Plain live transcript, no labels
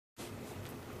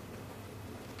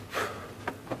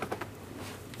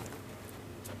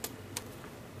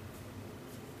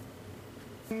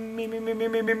Me.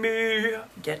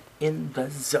 Get in the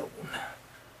zone.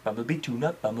 Bumblebee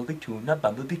tuna, bumblebee tuna,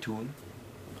 bumblebee tune.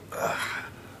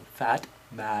 Fat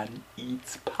man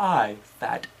eats pie.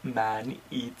 Fat man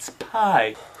eats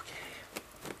pie.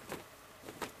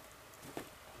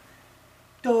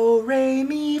 Do, re,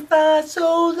 mi, fa,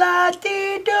 sol, la,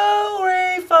 ti, do,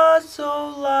 re, fa,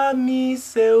 sol, la, mi,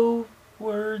 so.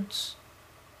 Words.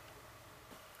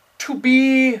 To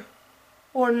be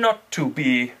or not to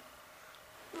be?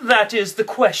 That is the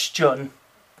question.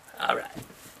 Alright.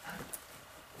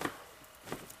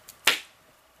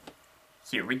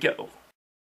 Here we go.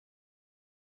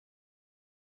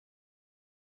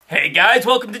 Hey guys,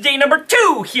 welcome to day number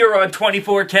 2 here on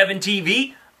 24Kevin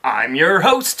TV. I'm your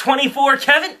host,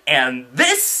 24Kevin, and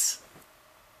this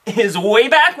is Way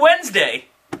Back Wednesday.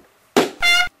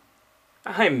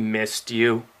 I missed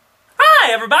you.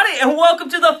 Hi everybody, and welcome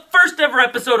to the first ever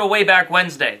episode of Way Back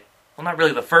Wednesday. Well, not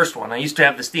really the first one. I used to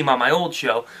have this theme on my old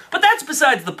show, but that's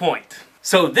besides the point.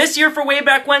 So this year for Way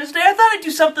Back Wednesday, I thought I'd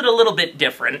do something a little bit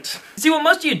different. See, what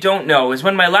most of you don't know is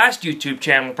when my last YouTube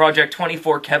channel, Project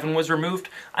 24Kevin, was removed,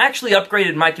 I actually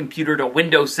upgraded my computer to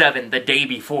Windows 7 the day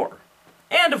before.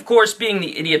 And of course, being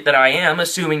the idiot that I am,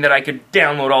 assuming that I could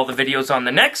download all the videos on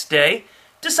the next day,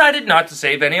 decided not to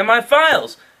save any of my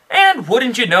files. And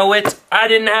wouldn't you know it, I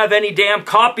didn't have any damn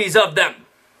copies of them.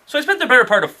 So I spent the better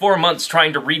part of 4 months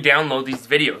trying to re-download these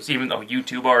videos, even though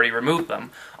YouTube already removed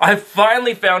them. I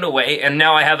finally found a way, and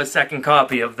now I have a second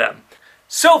copy of them.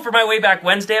 So for my Way Back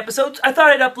Wednesday episodes, I thought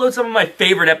I'd upload some of my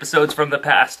favorite episodes from the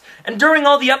past. And during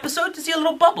all the episodes, to see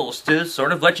little bubbles to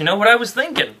sort of let you know what I was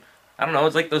thinking. I don't know,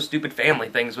 it's like those stupid family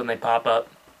things when they pop up.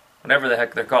 Whatever the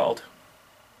heck they're called.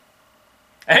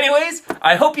 Anyways,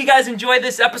 I hope you guys enjoyed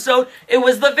this episode. It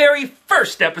was the very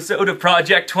first episode of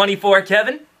Project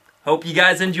 24Kevin. Hope you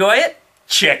guys enjoy it.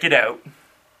 Check it out.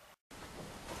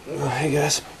 Oh, hey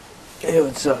guys. Hey,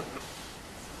 what's up?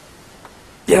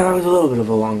 Yeah, it was a little bit of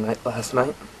a long night last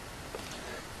night.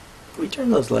 Can we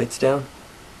turn those lights down?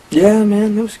 Yeah,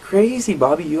 man, it was crazy,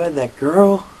 Bobby. You had that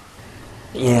girl.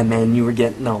 Yeah, man, you were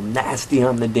getting all nasty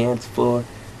on the dance floor.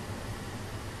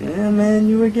 Yeah, man,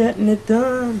 you were getting it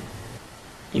done.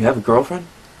 You have a girlfriend?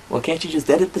 Well, can't you just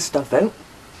edit this stuff out?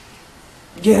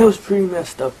 Yeah, it was pretty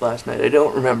messed up last night. I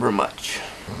don't remember much.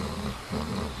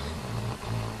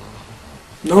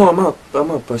 No, I'm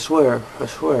up, I swear.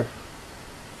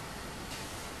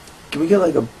 Can we get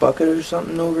like a bucket or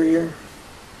something over here?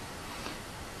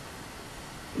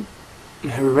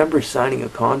 I remember signing a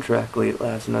contract late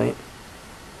last night.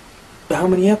 How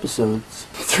many episodes?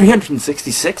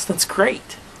 366? That's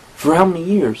great. For how many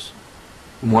years?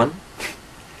 1?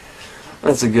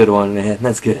 That's a good one, man.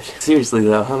 That's good. Seriously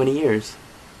though, how many years?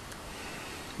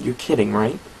 You're kidding,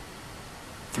 right?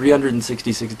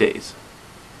 366 days.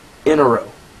 In a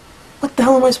row. What the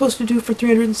hell am I supposed to do for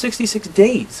 366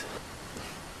 days?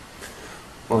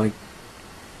 Well,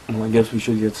 I guess we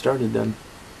should get started then.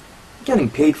 I'm getting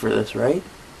paid for this, right?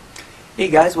 Hey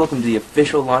guys, welcome to the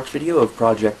official launch video of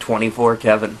Project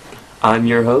 24Kevin. I'm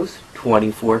your host,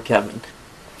 24Kevin.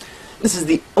 This is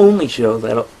the only show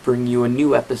that'll bring you a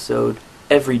new episode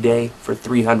every day for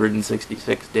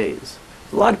 366 days.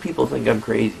 A lot of people think I'm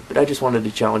crazy, but I just wanted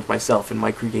to challenge myself and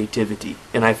my creativity,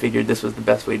 and I figured this was the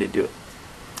best way to do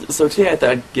it. So today I thought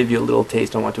I'd give you a little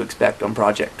taste on what to expect on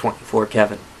Project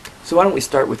 24Kevin. So why don't we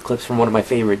start with clips from one of my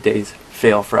favorite days,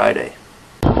 Fail Friday.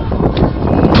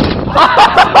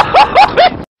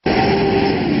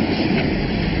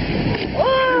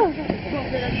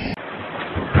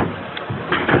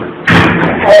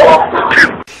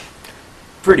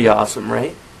 Pretty awesome,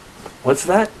 right? What's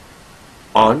that?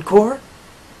 Encore?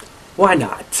 Why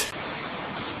not?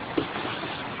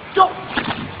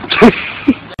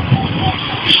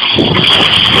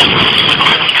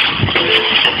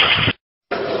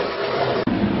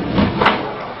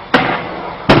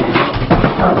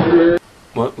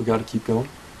 What? We gotta keep going?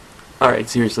 Alright,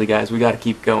 seriously guys, we gotta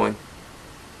keep going.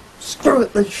 Screw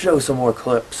it, let's show some more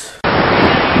clips.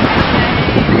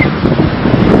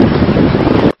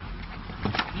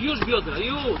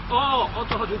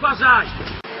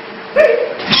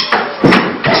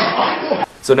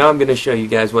 So now I'm going to show you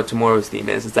guys what tomorrow's theme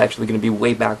is. It's actually going to be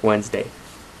Way Back Wednesday.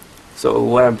 So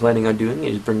what I'm planning on doing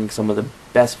is bringing some of the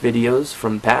best videos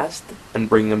from the past and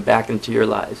bringing them back into your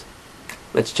lives.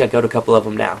 Let's check out a couple of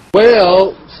them now.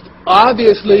 Well,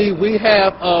 obviously we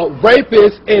have a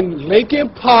rapist in Lincoln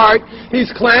Park. He's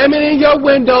climbing in your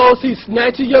windows. He's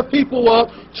snatching your people up,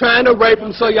 trying to rape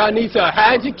them. So y'all need to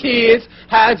hide your kids,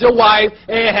 hide your wife,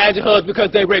 and hide your husband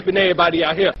because they're raping everybody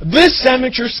out here. This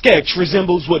amateur sketch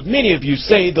resembles what many of you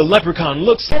say the leprechaun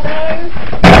looks like.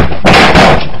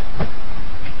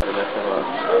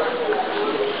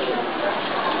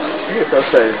 That's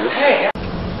crazy.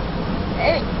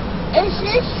 Is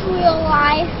this real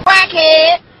life?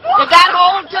 Crackhead, they got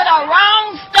hold to the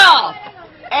wrong stuff.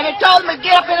 And it told me to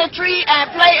get up in a tree and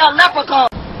play a leprechaun.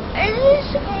 Is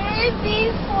this going to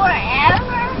be forever?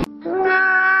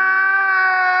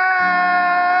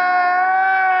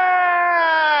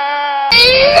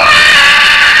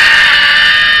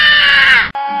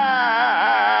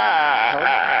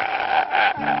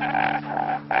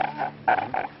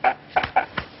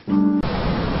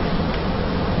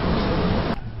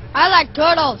 I like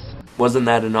turtles. Wasn't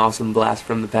that an awesome blast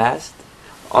from the past?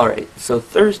 Alright, so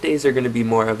Thursdays are going to be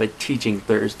more of a teaching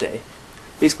Thursday.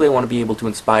 Basically, I want to be able to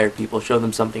inspire people, show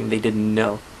them something they didn't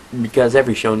know, because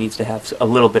every show needs to have a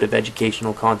little bit of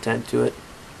educational content to it.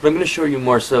 But I'm going to show you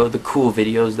more so the cool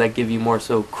videos that give you more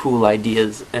so cool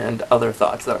ideas and other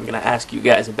thoughts that I'm going to ask you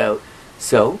guys about.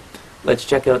 So, let's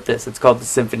check out this. It's called the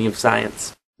Symphony of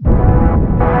Science.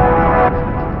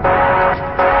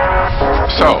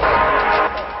 So,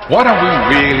 what are we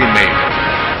really made of?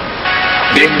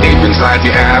 Dig deep inside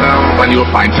the atom, when you'll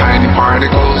find tiny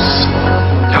particles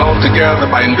held together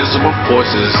by invisible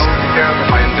forces.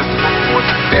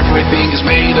 Everything is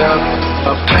made up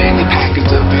of tiny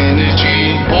packets of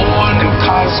energy, born in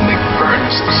cosmic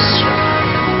bursts.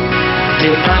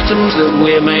 The atoms that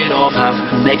we're made of have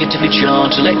negatively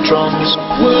charged electrons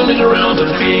whirling around a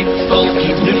big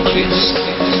bulky nucleus.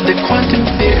 The quantum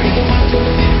theory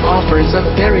offers a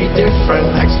very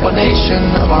different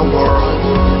explanation of our world.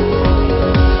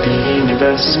 The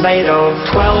universe is made of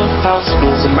 12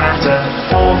 particles of matter,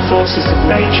 4 forces of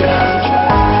nature.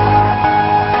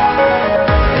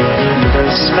 The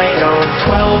universe is made of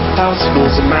 12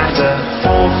 particles of matter,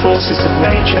 4 forces of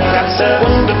nature. That's a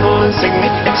wonderful and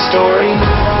significant story.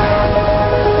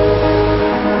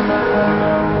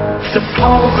 The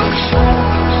particles,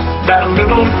 that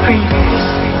little piece,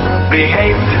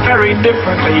 behave very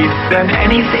differently than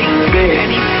anything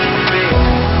big.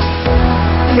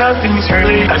 Nothing's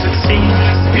really as it seems.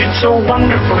 It's so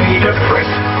wonderfully different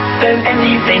than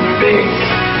anything big.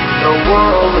 The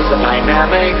world is a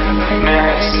dynamic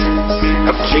mess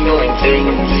of jingling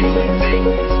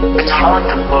things. It's hard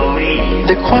to believe.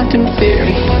 The quantum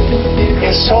theory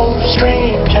It's so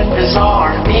strange and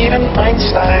bizarre. Even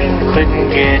Einstein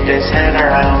couldn't get his head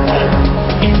around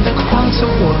it. in the quantum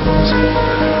world,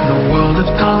 the world of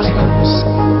particles.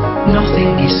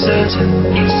 Nothing is certain.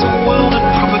 It's a world of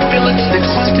probability. The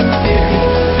quantum theory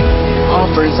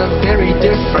offers a very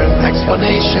different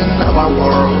explanation of our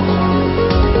world.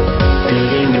 The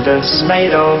universe is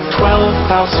made of 12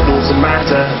 particles of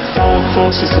matter, 4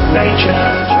 forces of nature.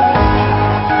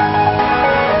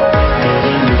 The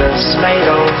universe is made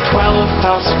of 12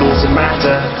 particles of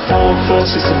matter, 4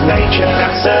 forces of nature.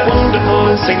 That's a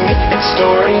wonderful and significant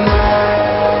story.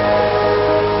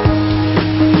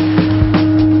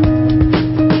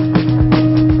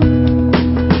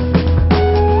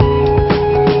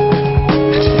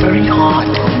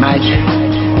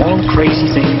 All crazy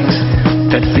things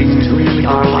that things really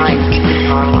are like.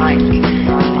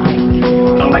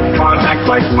 Electrons act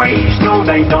like waves, no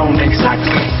they don't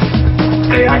exactly.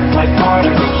 They act like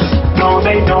particles, no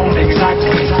they don't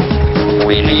exactly.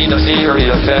 We need a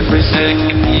theory of everything,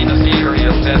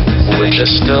 which is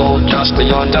still just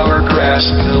beyond our grasp.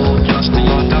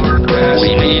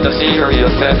 We need a theory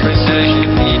of everything,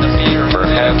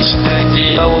 perhaps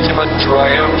the ultimate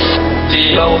triumph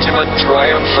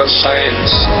of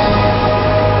science.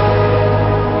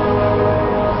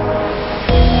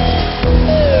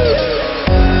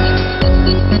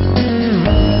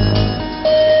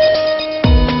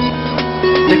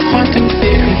 The quantum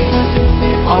theory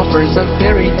offers a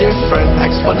very different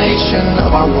explanation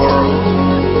of our world.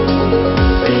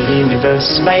 The universe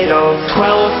is made of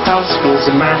 12 particles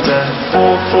of matter,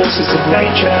 4 forces of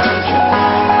nature.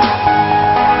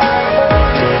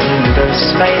 The universe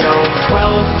is made of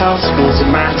 12 particles of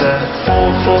matter,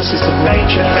 4 forces of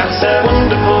nature. That's a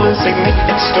wonderful and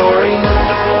significant story.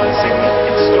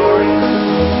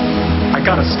 I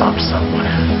gotta stop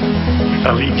somewhere.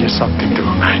 I'll leave you something to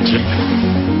imagine.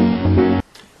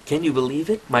 Can you believe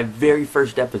it? My very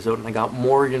first episode, and I got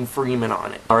Morgan Freeman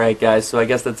on it. Alright guys, so I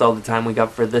guess that's all the time we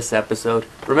got for this episode.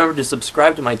 Remember to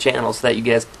subscribe to my channel so that you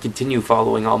guys can continue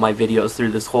following all my videos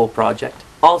through this whole project.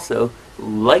 Also,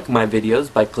 like my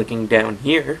videos by clicking down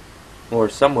here, or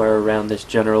somewhere around this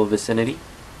general vicinity.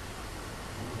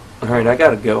 Alright, I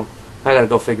gotta go. I gotta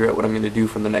go figure out what I'm gonna do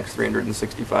for the next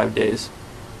 365 days.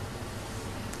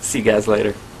 See you guys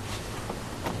later.